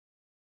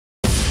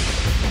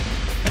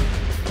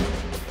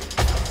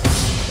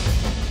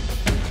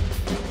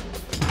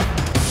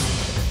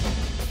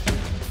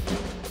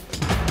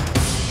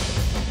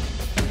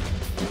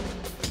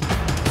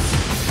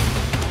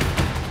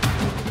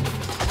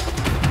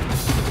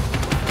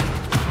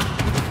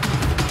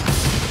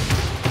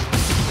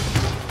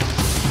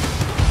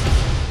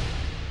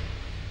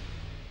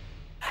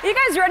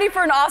ready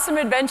for an awesome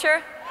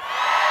adventure?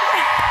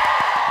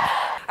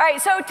 All right,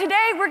 so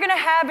today we're gonna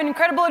have an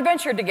incredible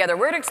adventure together.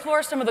 We're gonna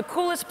explore some of the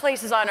coolest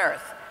places on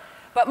Earth.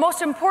 But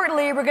most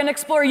importantly, we're gonna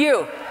explore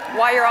you,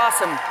 why you're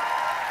awesome.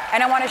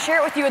 And I wanna share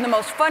it with you in the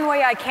most fun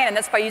way I can, and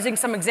that's by using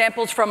some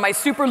examples from my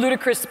super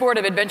ludicrous sport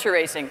of adventure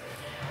racing.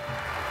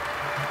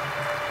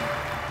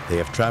 They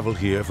have traveled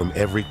here from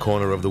every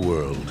corner of the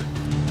world.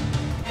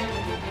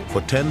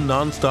 For 10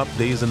 non-stop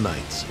days and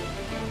nights,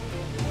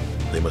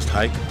 they must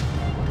hike,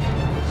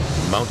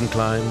 mountain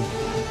climb,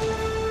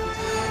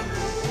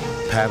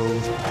 paddle,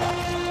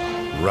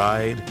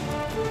 ride,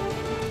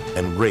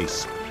 and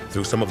race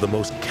through some of the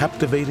most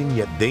captivating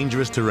yet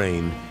dangerous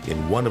terrain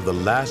in one of the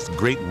last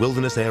great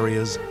wilderness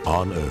areas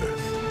on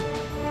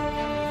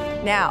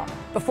Earth. Now,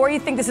 before you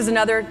think this is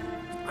another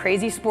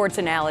crazy sports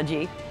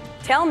analogy,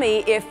 tell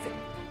me if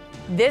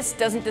this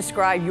doesn't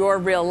describe your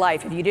real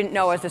life, if you didn't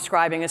know I was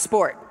describing a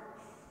sport.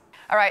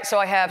 All right, so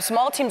I have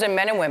small teams of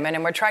men and women,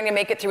 and we're trying to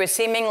make it through a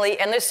seemingly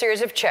endless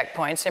series of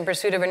checkpoints in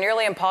pursuit of a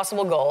nearly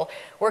impossible goal,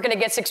 working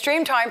against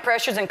extreme time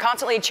pressures and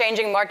constantly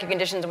changing market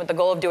conditions with the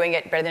goal of doing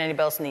it better than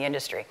anybody else in the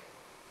industry.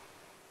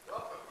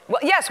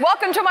 Well, yes,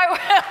 welcome to my world.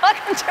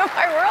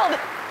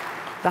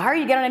 The higher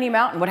you get on any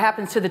mountain, what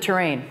happens to the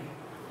terrain?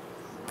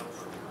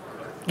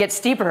 It gets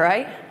steeper,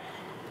 right?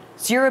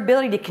 So your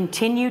ability to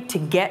continue to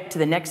get to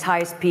the next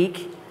highest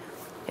peak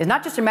is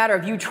not just a matter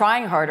of you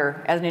trying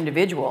harder as an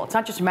individual. It's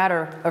not just a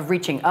matter of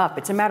reaching up.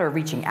 It's a matter of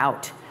reaching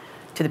out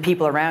to the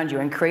people around you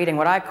and creating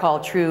what I call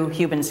true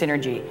human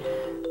synergy.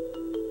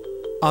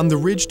 On the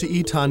ridge to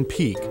Eton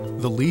Peak,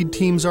 the lead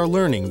teams are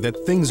learning that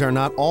things are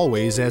not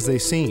always as they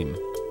seem.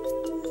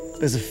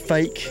 There's a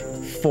fake,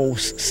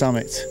 false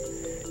summit.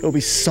 It'll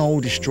be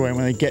soul destroying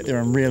when they get there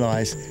and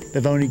realise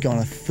they've only gone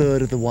a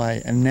third of the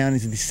way and now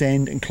need to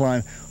descend and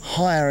climb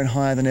higher and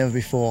higher than ever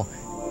before.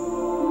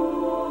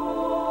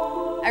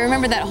 I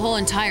remember that whole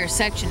entire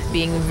section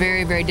being a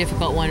very, very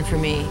difficult one for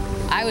me.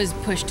 I was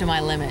pushed to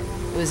my limit.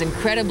 It was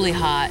incredibly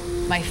hot.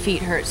 My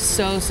feet hurt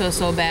so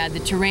bad. The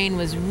terrain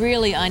was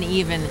really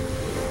uneven,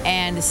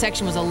 and the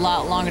section was a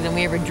lot longer than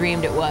we ever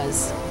dreamed it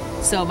was.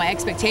 So my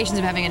expectations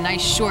of having a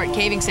nice short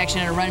caving section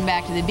and a run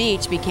back to the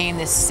beach became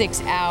this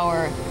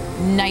 6-hour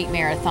night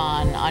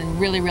marathon on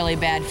really, really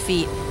bad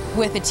feet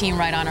with the team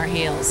right on our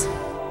heels.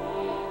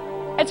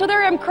 And so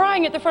there I am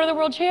crying at the front of the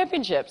World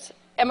Championships.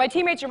 And my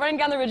teammates are running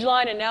down the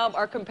ridgeline, and now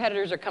our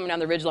competitors are coming down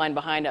the ridgeline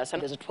behind us.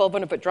 And there's a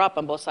 1,200-foot drop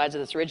on both sides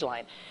of this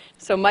ridgeline.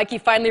 So Mikey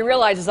finally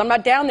realizes I'm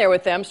not down there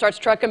with them, starts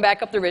trucking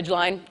back up the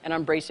ridgeline, and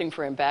I'm bracing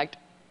for impact.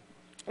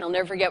 And I'll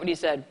never forget what he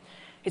said.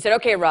 He said,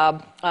 "Okay,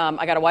 Rob,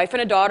 I got a wife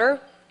and a daughter,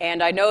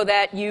 and I know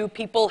that you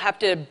people have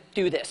to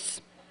do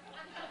this."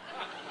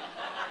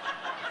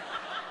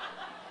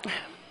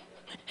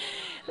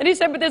 Then he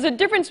said, "But there's a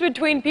difference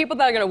between people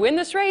that are going to win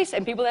this race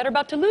and people that are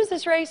about to lose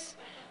this race.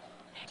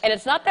 And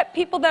it's not that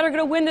people that are going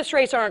to win this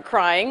race aren't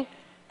crying,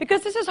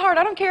 because this is hard.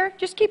 I don't care.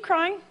 Just keep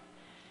crying.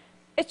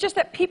 It's just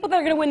that people that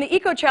are going to win the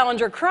Eco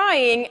Challenge are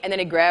crying." And then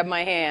he grabbed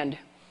my hand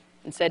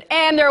and said,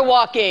 "And they're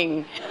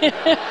walking."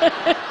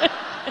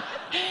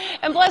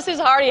 And bless his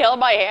heart, he held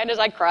my hand as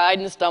I cried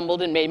and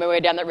stumbled and made my way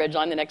down that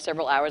ridgeline the next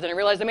several hours. And I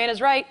realized the man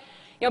is right.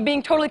 You know,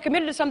 being totally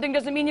committed to something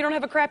doesn't mean you don't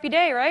have a crappy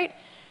day, right?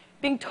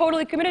 Being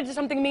totally committed to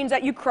something means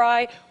that you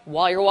cry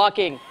while you're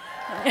walking.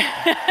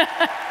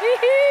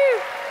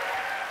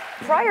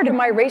 Prior to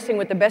my racing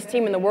with the best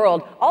team in the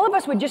world, all of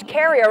us would just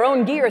carry our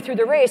own gear through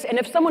the race, and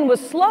if someone was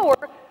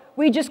slower,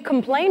 we just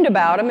complained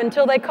about them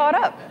until they caught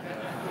up.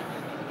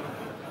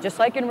 Just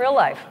like in real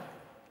life.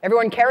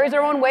 Everyone carries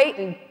their own weight,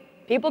 and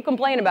people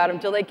complain about them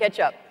until they catch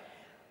up.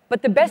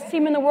 But the best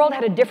team in the world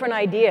had a different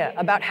idea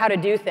about how to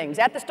do things.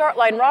 At the start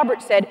line,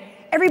 Robert said,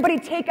 "Everybody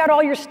take out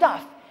all your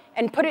stuff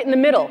and put it in the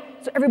middle."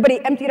 So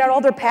everybody emptied out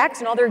all their packs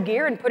and all their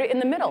gear and put it in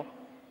the middle.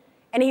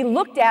 And he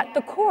looked at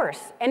the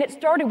course, and it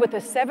started with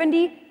a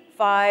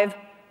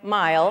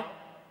 75-mile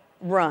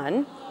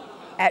run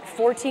at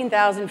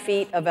 14,000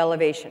 feet of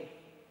elevation.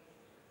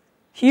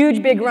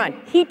 Huge, big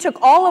run. He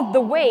took all of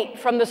the weight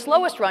from the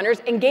slowest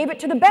runners and gave it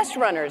to the best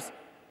runners.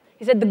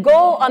 He said, "The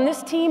goal on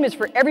this team is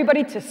for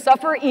everybody to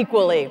suffer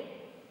equally."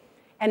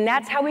 And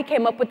that's how we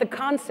came up with the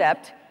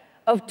concept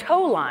of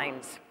tow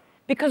lines.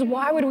 Because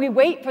why would we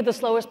wait for the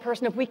slowest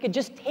person if we could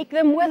just take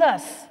them with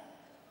us?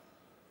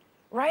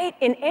 Right?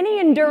 In any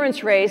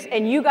endurance race,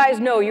 and you guys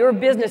know your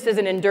business is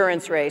an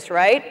endurance race,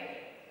 right?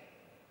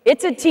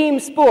 It's a team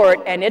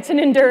sport, and it's an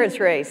endurance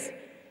race.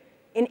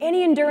 In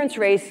any endurance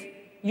race,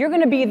 you're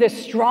going to be the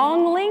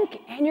strong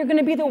link, and you're going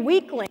to be the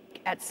weak link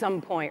at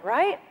some point,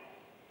 right?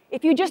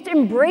 If you just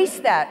embrace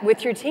that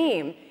with your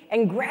team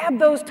and grab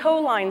those tow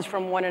lines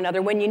from one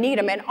another when you need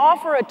them and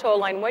offer a tow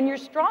line when you're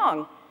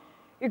strong,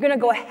 you're going to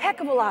go a heck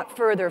of a lot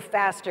further,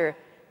 faster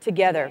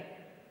together.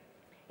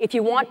 If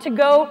you want to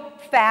go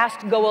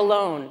fast, go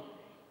alone.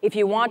 If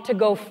you want to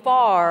go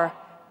far,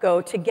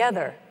 go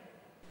together.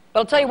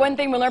 But I'll tell you one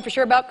thing we learned for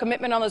sure about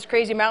commitment on those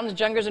crazy mountains,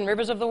 jungles, and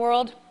rivers of the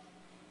world.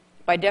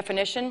 By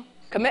definition,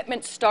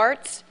 commitment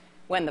starts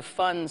when the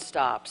fun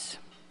stops.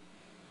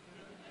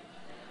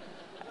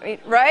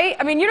 Right?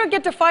 I mean, you don't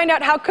get to find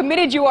out how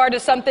committed you are to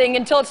something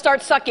until it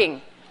starts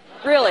sucking.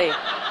 Really.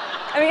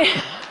 I mean,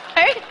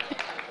 right?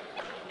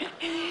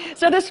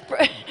 So this...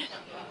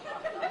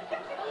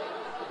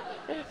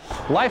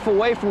 Life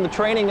away from the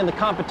training and the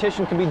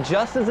competition can be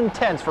just as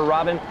intense for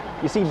Robyn.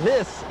 You see,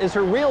 this is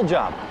her real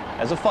job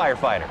as a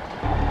firefighter.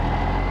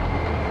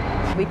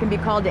 We can be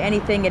called to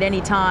anything at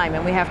any time,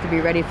 and we have to be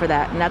ready for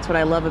that, and that's what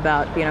I love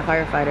about being a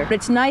firefighter. But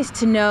it's nice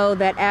to know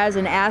that as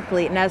an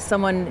athlete and as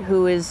someone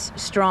who is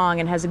strong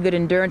and has a good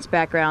endurance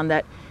background,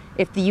 that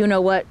if the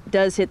you-know-what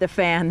does hit the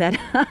fan, that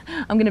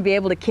I'm going to be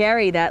able to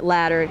carry that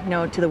ladder,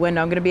 to the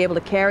window. I'm going to be able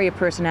to carry a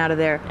person out of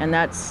there, and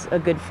that's a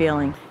good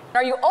feeling.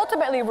 Are you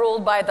ultimately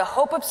ruled by the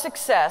hope of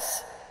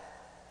success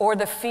or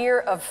the fear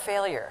of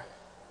failure?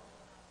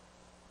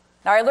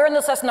 Now, I learned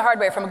this lesson the hard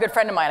way from a good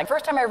friend of mine. The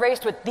first time I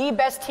raced with the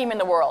best team in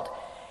the world,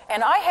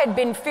 and I had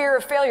been fear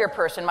of failure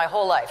person my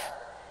whole life.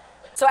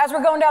 So as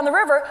we're going down the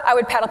river, I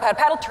would paddle, paddle,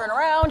 paddle, turn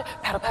around,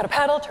 paddle, paddle,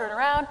 paddle, turn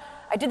around.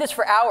 I did this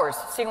for hours,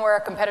 seeing where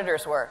our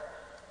competitors were.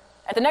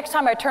 And the next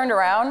time I turned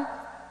around,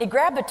 he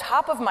grabbed the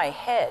top of my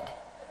head,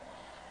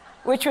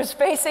 which was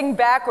facing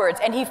backwards,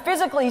 and he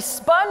physically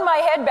spun my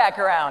head back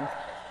around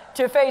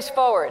to face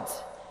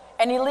forwards.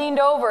 And he leaned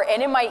over,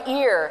 and in my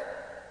ear,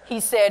 he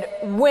said,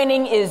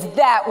 "Winning is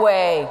that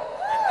way."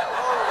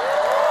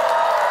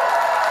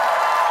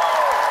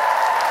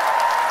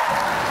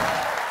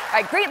 All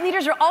right, great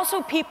leaders are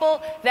also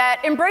people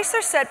that embrace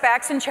their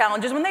setbacks and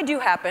challenges when they do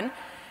happen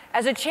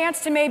as a chance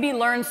to maybe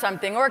learn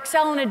something or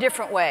excel in a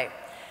different way.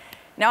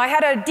 Now, I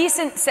had a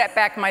decent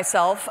setback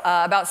myself.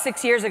 About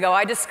 6 years ago,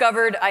 I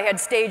discovered I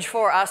had stage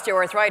 4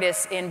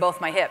 osteoarthritis in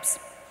both my hips.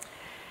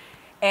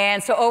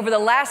 And so over the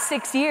last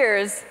 6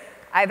 years,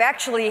 I've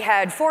actually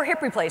had 4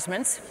 hip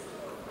replacements.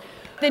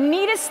 The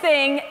neatest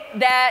thing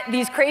that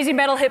these crazy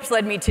metal hips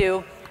led me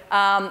to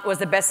was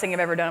the best thing I've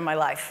ever done in my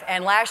life.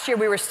 And last year,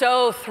 we were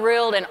so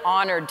thrilled and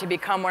honored to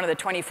become one of the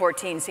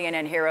 2014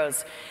 CNN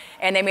Heroes.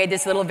 And they made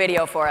this little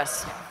video for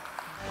us.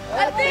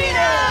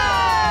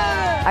 Athena!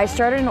 I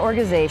started an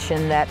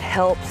organization that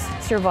helps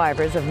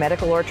survivors of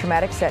medical or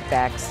traumatic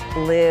setbacks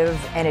live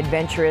an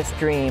adventurous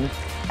dream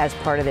as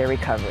part of their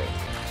recovery.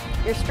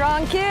 You're a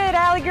strong kid,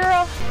 Allie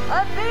girl.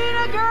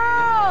 Athena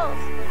girls!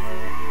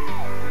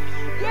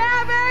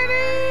 Yeah,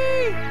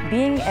 baby!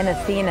 Being an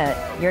Athena,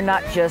 you're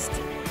not just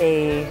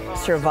a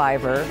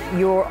survivor,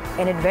 you're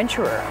an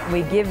adventurer.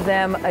 We give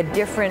them a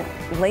different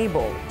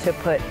label to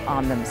put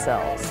on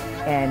themselves,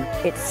 and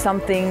it's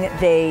something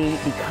they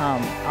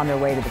become on their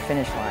way to the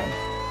finish line.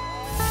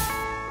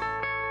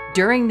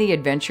 During the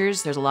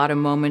adventures, there's a lot of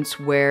moments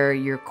where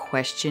you're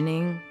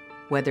questioning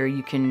whether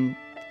you can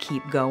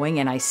keep going,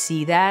 and I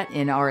see that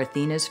in our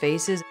Athena's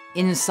faces.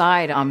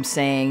 Inside, I'm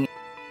saying,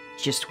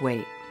 just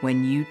wait.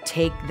 When you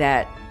take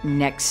that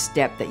next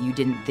step that you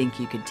didn't think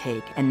you could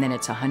take, and then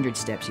it's 100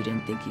 steps you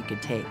didn't think you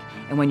could take.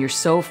 And when you're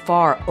so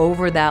far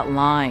over that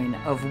line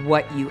of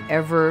what you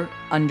ever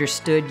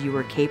understood you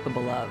were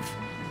capable of,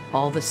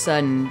 all of a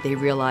sudden they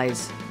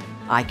realize,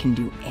 I can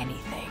do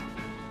anything.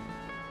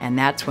 And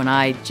that's when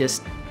I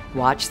just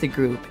watch the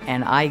group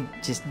and I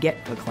just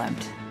get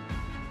verklempt.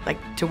 Like,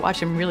 to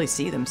watch them really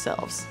see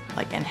themselves,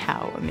 like, and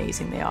how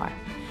amazing they are.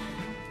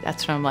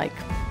 That's when I'm like,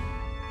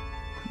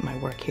 my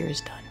work here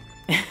is done.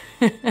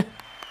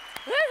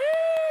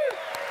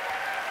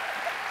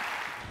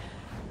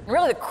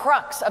 Really, the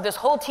crux of this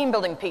whole team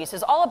building piece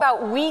is all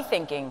about we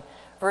thinking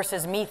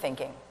versus me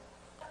thinking.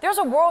 There's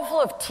a world full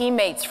of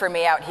teammates for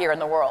me out here in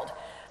the world,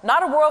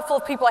 not a world full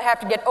of people I have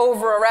to get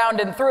over, around,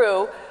 and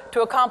through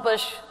to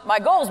accomplish my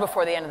goals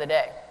before the end of the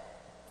day.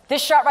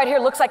 This shot right here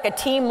looks like a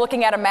team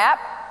looking at a map.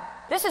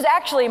 This is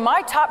actually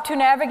my top 2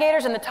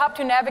 navigators and the top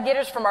 2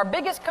 navigators from our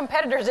biggest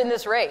competitors in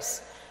this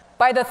race.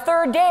 By the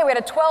 3rd day, we had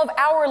a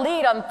 12-hour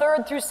lead on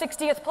 3rd through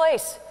 60th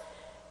place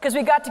because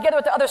we got together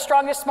with the other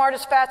strongest,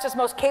 smartest, fastest,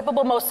 most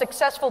capable, most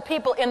successful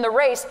people in the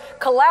race,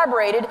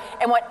 collaborated,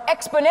 and went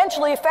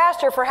exponentially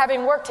faster for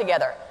having worked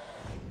together.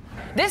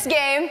 This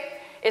game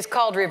is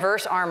called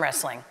reverse arm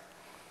wrestling.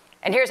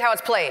 And here's how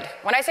it's played.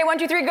 When I say 1,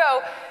 2, 3,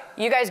 go,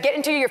 you guys get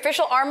into your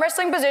official arm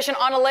wrestling position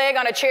on a leg,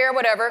 on a chair,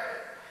 whatever.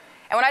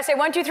 And when I say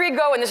 1, 2, 3,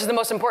 go, and this is the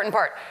most important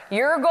part,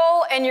 your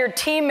goal and your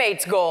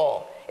teammate's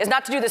goal is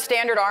not to do the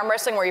standard arm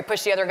wrestling where you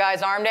push the other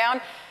guy's arm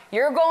down.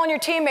 Your goal and your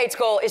teammate's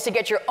goal is to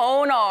get your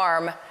own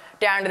arm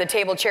down to the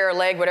table, chair, or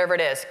leg, whatever it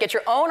is. Get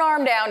your own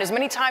arm down as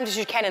many times as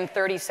you can in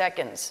 30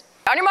 seconds.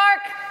 On your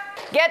mark,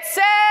 get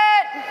set,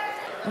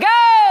 go!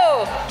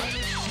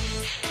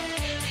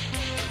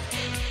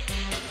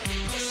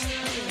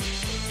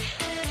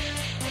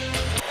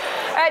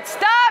 All right,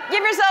 stop,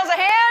 give yourselves a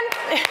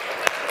hand.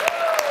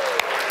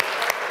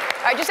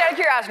 All right, just out of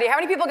curiosity, how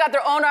many people got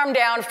their own arm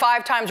down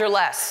 5 times or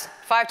less?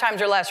 5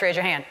 times or less, raise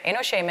your hand. Ain't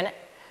no shame in it.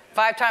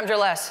 5 times or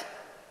less.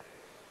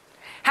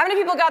 How many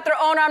people got their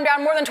own arm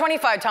down more than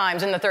 25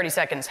 times in the 30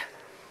 seconds?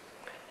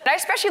 And I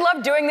especially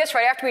love doing this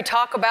right after we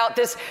talk about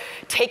this,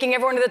 taking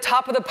everyone to the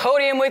top of the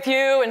podium with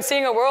you and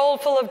seeing a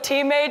world full of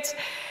teammates.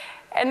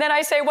 And then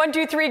I say 1,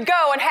 2, 3,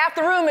 go, and half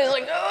the room is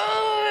like,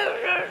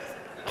 oh.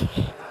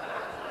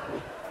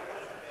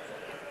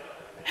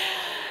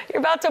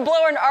 about to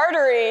blow an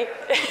artery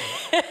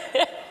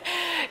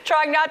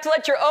trying not to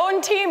let your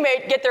own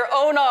teammate get their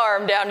own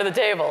arm down to the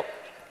table.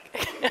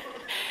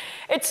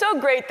 It's so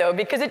great, though,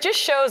 because it just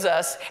shows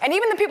us, and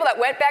even the people that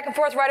went back and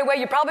forth right away,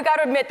 you probably got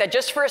to admit that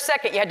just for a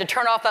second you had to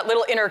turn off that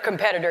little inner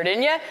competitor,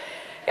 didn't you? You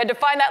had to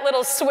find that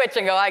little switch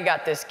and go, I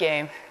got this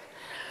game.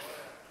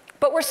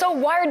 But we're so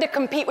wired to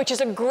compete, which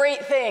is a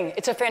great thing.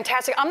 It's a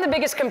fantastic, I'm the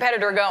biggest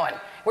competitor going.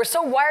 We're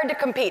so wired to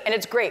compete, and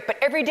it's great. But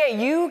every day,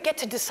 you get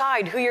to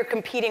decide who you're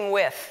competing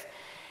with.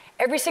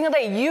 Every single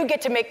day, you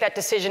get to make that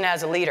decision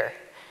as a leader.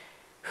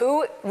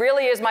 Who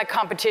really is my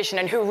competition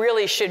and who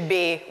really should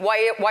be,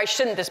 why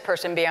shouldn't this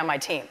person be on my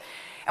team?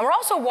 And we're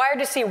also wired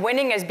to see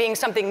winning as being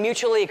something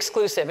mutually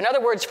exclusive. In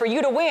other words, for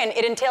you to win,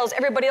 it entails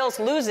everybody else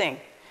losing.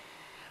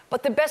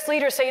 But the best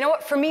leaders say, you know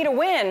what, for me to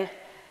win,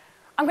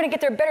 I'm gonna get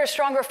there better,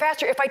 stronger,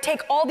 faster if I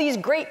take all these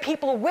great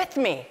people with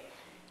me. All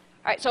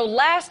right, so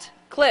last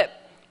clip,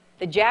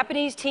 the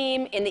Japanese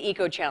team in the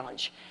Eco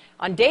Challenge.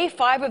 On day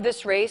 5 of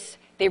this race,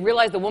 they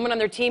realized the woman on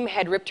their team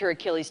had ripped her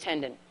Achilles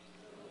tendon.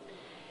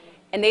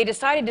 And they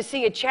decided to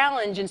see a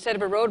challenge instead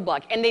of a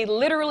roadblock. And they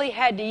literally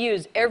had to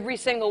use every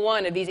single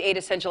one of these 8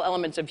 essential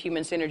elements of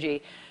human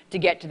synergy to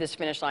get to this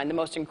finish line. The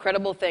most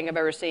incredible thing I've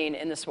ever seen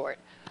in the sport.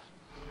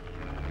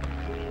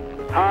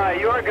 Hi,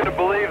 you aren't going to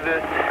believe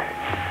this.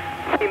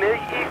 Team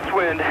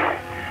Eastwind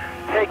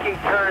taking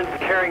turns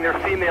carrying their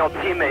female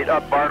teammate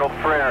up Bartle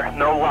Frere.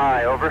 No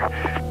lie, over.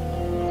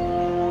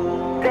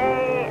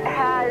 They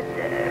had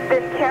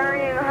been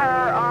carrying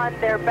her on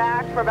their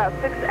back for about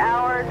 6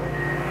 hours.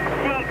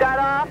 She got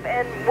off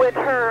and with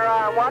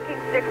her walking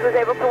sticks was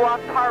able to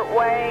walk part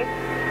way,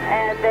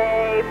 and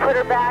they put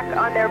her back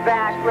on their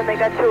back when they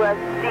got to a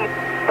steep,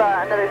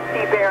 another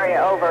steep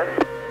area, over.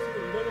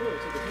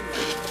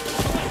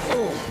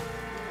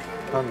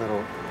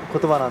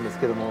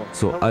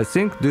 So I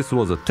think this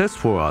was a test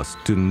for us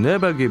to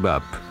never give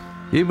up,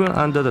 even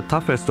under the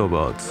toughest of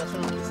odds.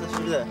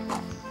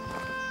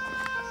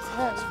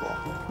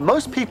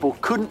 Most people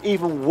couldn't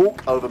even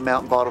walk over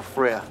Mount Bartle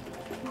Frere.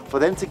 For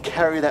them to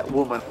carry that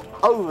woman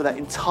over that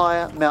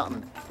entire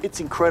mountain, it's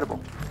incredible.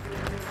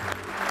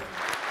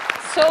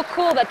 So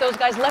cool that those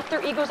guys left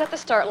their egos at the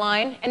start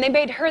line and they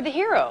made her the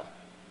hero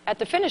at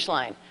the finish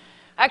line.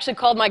 I actually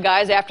called my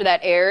guys after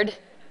that aired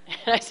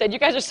and I said, you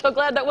guys are so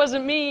glad that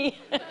wasn't me.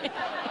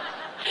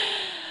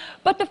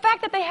 But the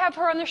fact that they have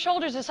her on their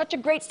shoulders is such a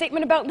great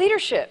statement about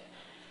leadership.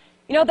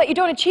 You know, that you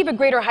don't achieve a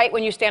greater height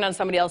when you stand on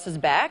somebody else's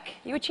back.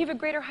 You achieve a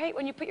greater height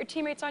when you put your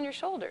teammates on your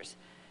shoulders.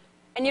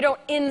 And you don't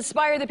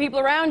inspire the people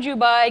around you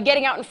by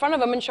getting out in front of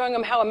them and showing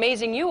them how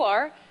amazing you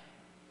are.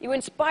 You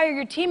inspire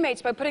your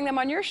teammates by putting them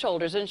on your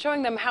shoulders and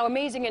showing them how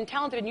amazing and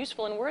talented and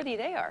useful and worthy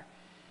they are.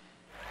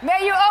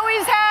 May you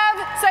always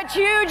have such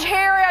huge,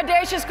 hairy,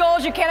 audacious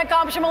goals you can't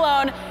accomplish them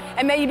alone.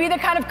 And may you be the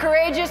kind of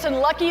courageous and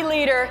lucky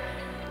leader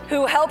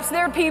who helps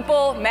their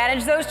people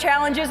manage those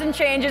challenges and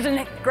changes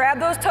and grab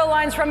those toe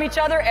lines from each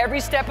other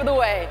every step of the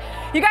way.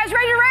 You guys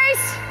ready to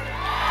race?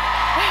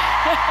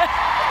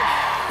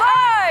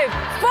 5,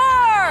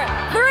 4,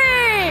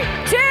 3,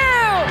 2,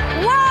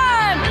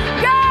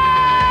 1, go!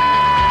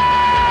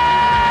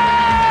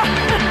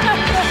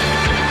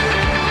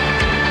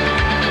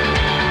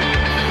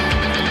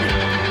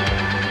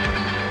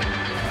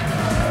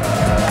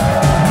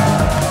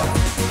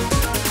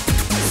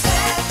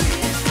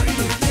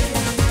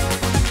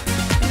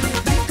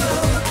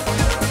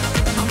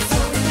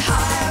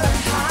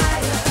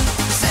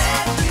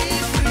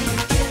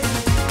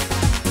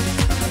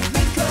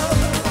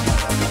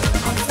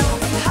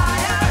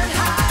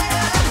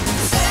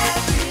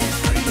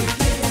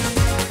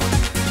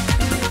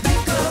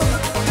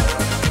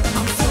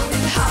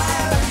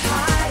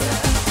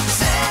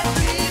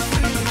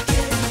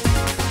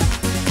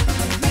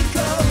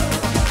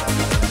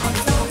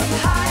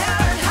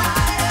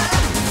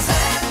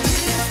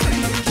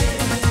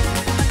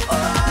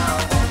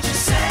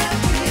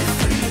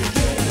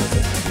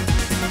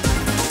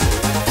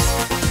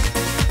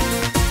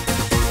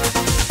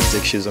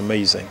 She's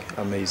amazing,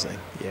 amazing,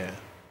 yeah.